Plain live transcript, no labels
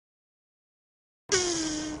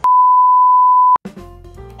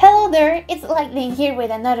there, it's Lightning here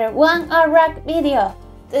with another One Hour Rock video.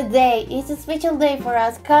 Today is a special day for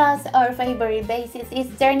us cause our favorite bassist is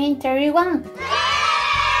turning 31.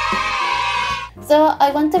 So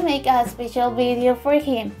I want to make a special video for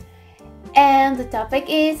him. And the topic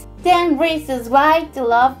is 10 reasons why to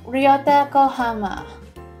love Ryota Kohama.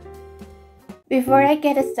 Before I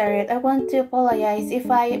get started, I want to apologize if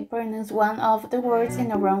I pronounce one of the words in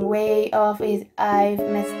the wrong way or if I've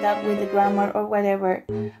messed up with the grammar or whatever.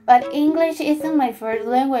 But English isn't my first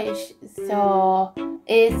language, so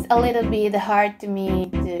it's a little bit hard to me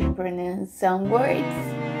to pronounce some words.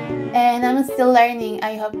 And I'm still learning.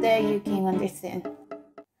 I hope that you can understand.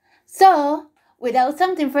 So, without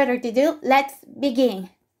something further to do, let's begin.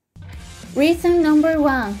 Reason number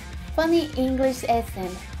 1. Funny English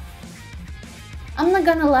accent. I'm not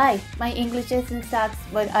gonna lie, my English accent sucks,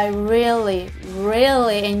 but I really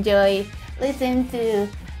enjoy listening to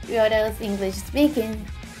Ryota's English speaking.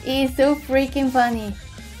 It's so freaking funny.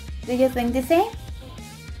 Do you think the same?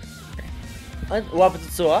 What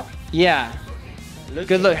so? Yeah.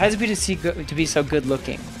 Good look. How does it to be so good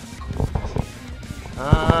looking?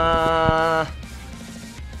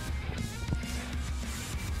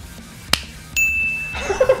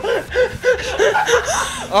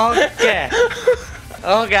 Okay.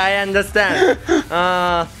 Okay, I understand.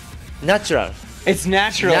 Natural. It's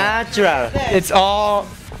natural. Natural. It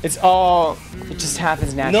just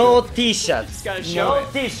happens naturally. No t-shirts. gotta show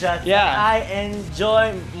No t-shirts. Yeah. I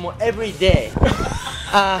enjoy every day.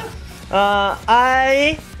 I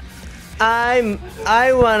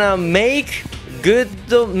wanna make good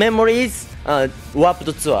memories.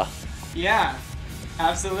 Warped tour. Yeah.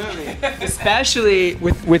 Absolutely. Especially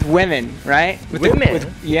with women, right?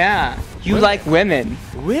 Women? Yeah. You Women? like women.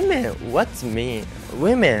 Women? What's mean?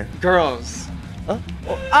 Women? Girls.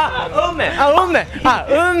 Women.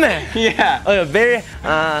 Women. Yeah. Oh, very.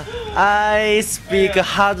 I speak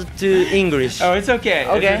hard to English. Oh, it's okay.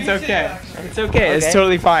 Okay. It's okay. It's okay. It's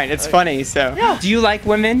totally fine. It's funny. So. Yeah. Do you like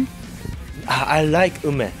women? I like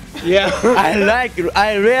women. Yeah.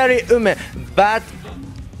 I really women, but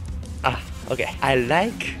okay. I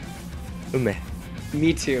like women.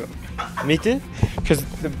 Me too. Me too. Cause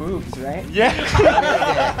the boobs, right? Yeah.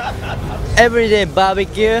 Everyday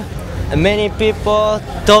barbecue. Many people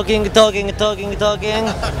talking.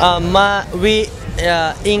 We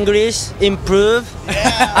English improve.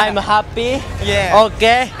 Yeah. I'm happy. Yeah.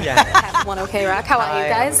 Okay. Yeah. One okay, Rock. How are you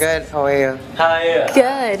guys? Good. How are you? How are you?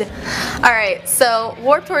 Good. All right. So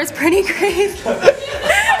Warped Tour is pretty crazy.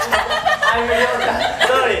 I'm Ryota.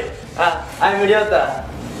 Sorry. I'm Ryota.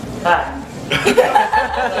 Hi.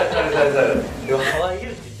 Sorry. How are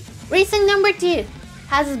you? Reason number 2.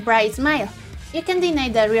 Has a bright smile. You can deny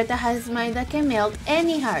that Ryota has a smile that can melt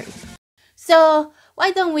any heart. So,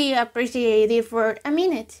 why don't we appreciate it for a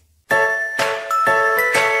minute?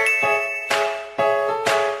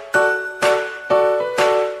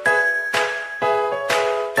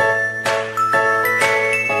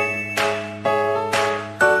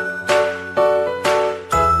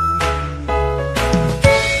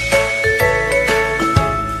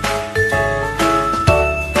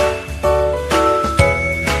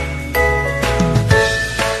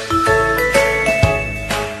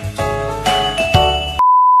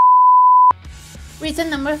 Reason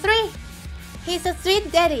number 3. He's a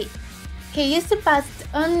sweet daddy. He used to post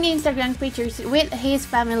on Instagram pictures with his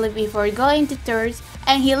family before going to tours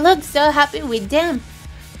and he looks so happy with them.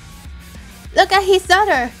 Look at his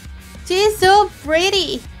daughter. She is so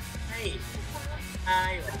pretty.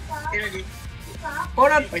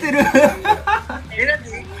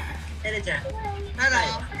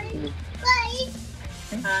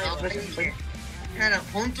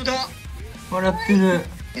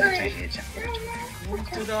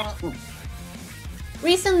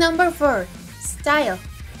 Reason number 4. Style.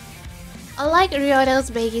 I like Ryota's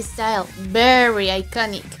baggy style, very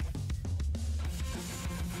iconic.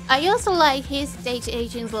 I also like his stage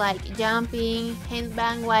actions like jumping,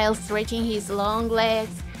 handbang while stretching his long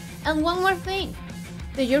legs. And one more thing.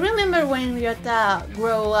 Do you remember when Ryota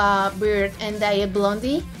grew a beard and dyed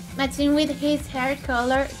blondie? Matching with his hair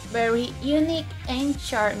color, very unique and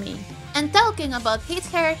charming. And talking about his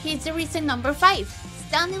hair, here's the reason number 5.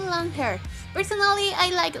 Stunning long hair. Personally,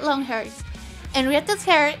 I like long hairs. And Ryota's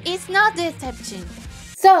hair is not the exception.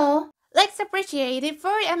 So, let's appreciate it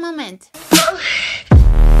for a moment.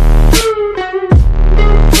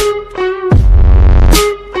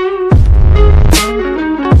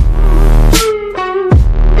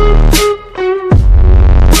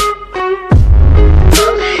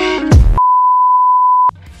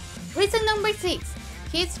 Reason number 6.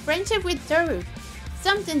 His friendship with Toru.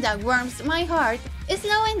 Something that warms my heart is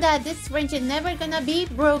knowing that this friendship never gonna be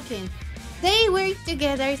broken. They worked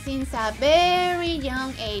together since a very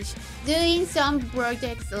young age, doing some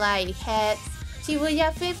projects like Heads,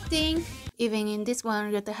 Shibuya 15. Even in this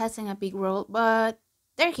one, Ryota hasn't a big role, but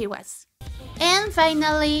there he was. And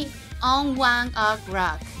finally, on One Ok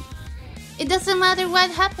Rock. It doesn't matter what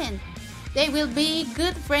happened, they will be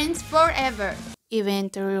good friends forever. Even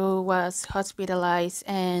Toru was hospitalized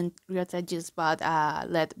and Ryota just bought a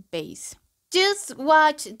lead bass. Just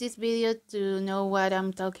watch this video to know what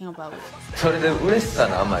I'm talking about. それで嬉しさ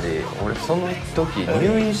のあまり俺その時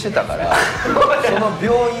入院してたからその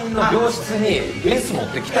病院の病室にベース持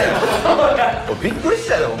ってきたよびっくりし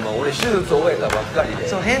たよ、俺手術終えたばっかりで。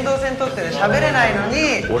そう変動線取ってね喋れないの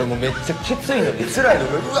に俺もめっちゃきついのに辛いのに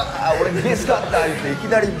うわー俺ベース買った言っていき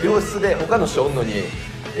なり病室で他の人おんのに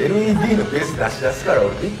LED のベース出し出すから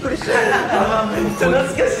俺びっくりしたよめっちゃ懐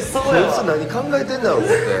かしそうやわこいつ何考えてんだろう思っ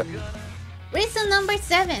て。 Reason number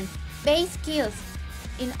 7. Bass skills.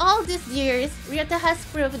 In all these years, Ryota has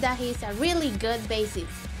proved that he's a really good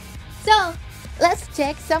bassist. So, let's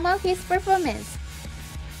check some of his performance.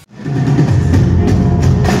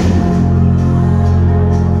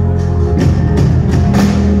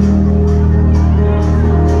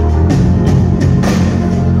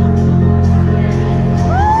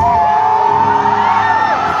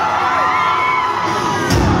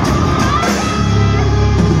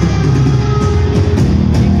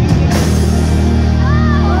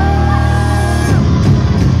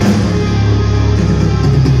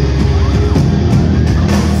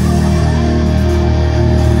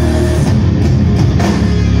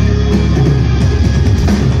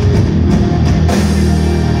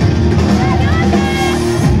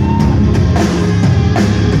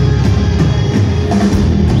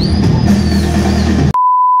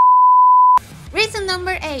 Reason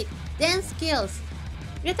number 8. Dance skills.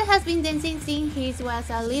 Ryota has been dancing since he was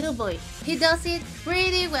a little boy. He does it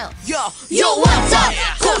pretty well. Yo, what's up?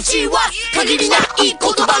 こんちは限りない言葉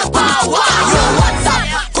のパワー Yo, what's up?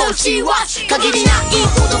 こんちは限りない言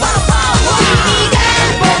葉のパワー君が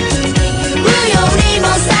僕に言うよりも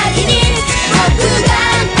先に僕が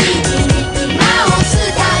君に今を伝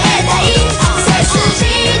えたい背筋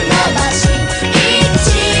伸ばし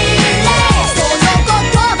一礼その言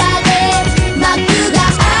葉で幕が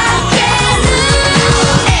開ける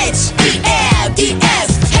HELDS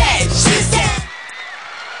Hey, she said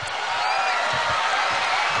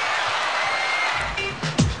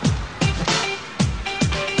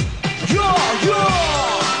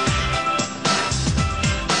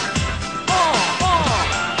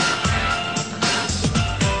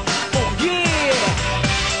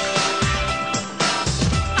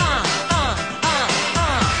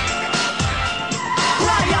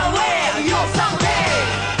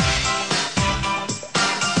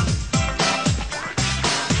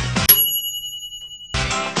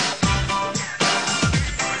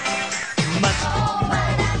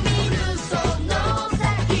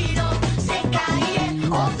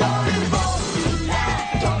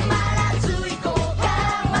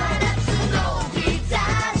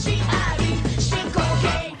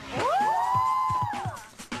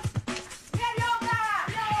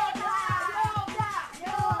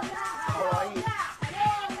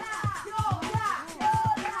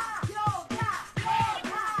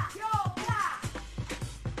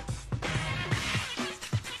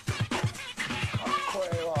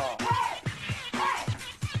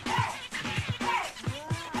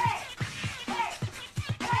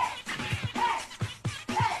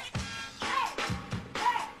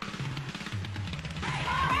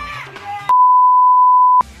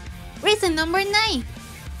Reason number 9.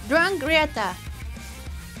 Drunk Ryota.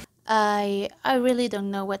 I really don't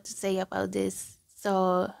know what to say about this,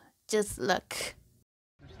 so just look.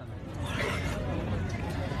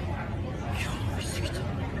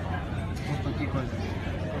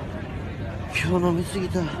 今日飲みすぎ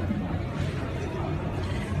た。今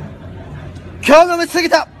日飲みすぎ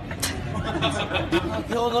た。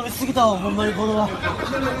今日飲みすぎたわ、ほんまにこれは。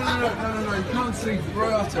No, you can't sleep,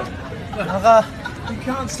 Ryota. なんか You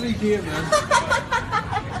can't sleep here, man.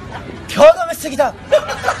 今日飲みすぎた。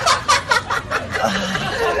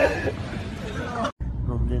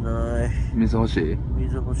飲んでない。水欲しい？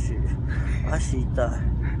水欲しい。足痛い。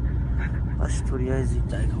足とりあえず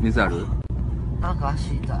痛いかも。水ある？なんか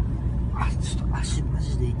足痛い。ちょっと足マ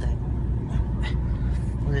ジで痛い。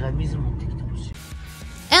お願い水持ってきてほしい。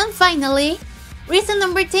And finally, reason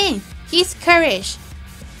number 10. His courage.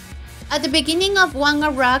 At the beginning of One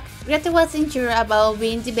Ok Rock, Ryota wasn't sure about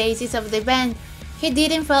being the bassist of the band. He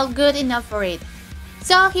didn't feel good enough for it.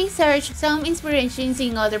 So he searched some inspirations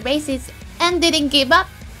in other bassists and didn't give up.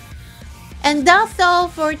 And that's all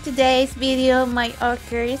for today's video, my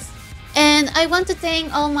orchers. And I want to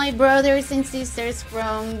thank all my brothers and sisters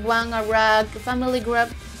from One Arag family group,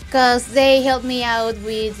 because they helped me out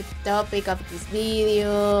with the topic of this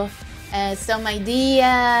video, some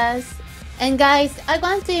ideas. And guys, I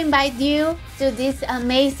want to invite you to this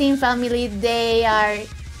amazing family. They are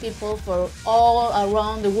people for all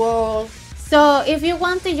around the world. So if you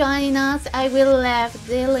want to join us, I will leave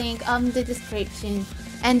the link on the description.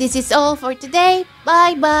 And this is all for today.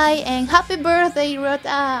 Bye bye and happy birthday,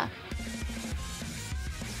 Ryota!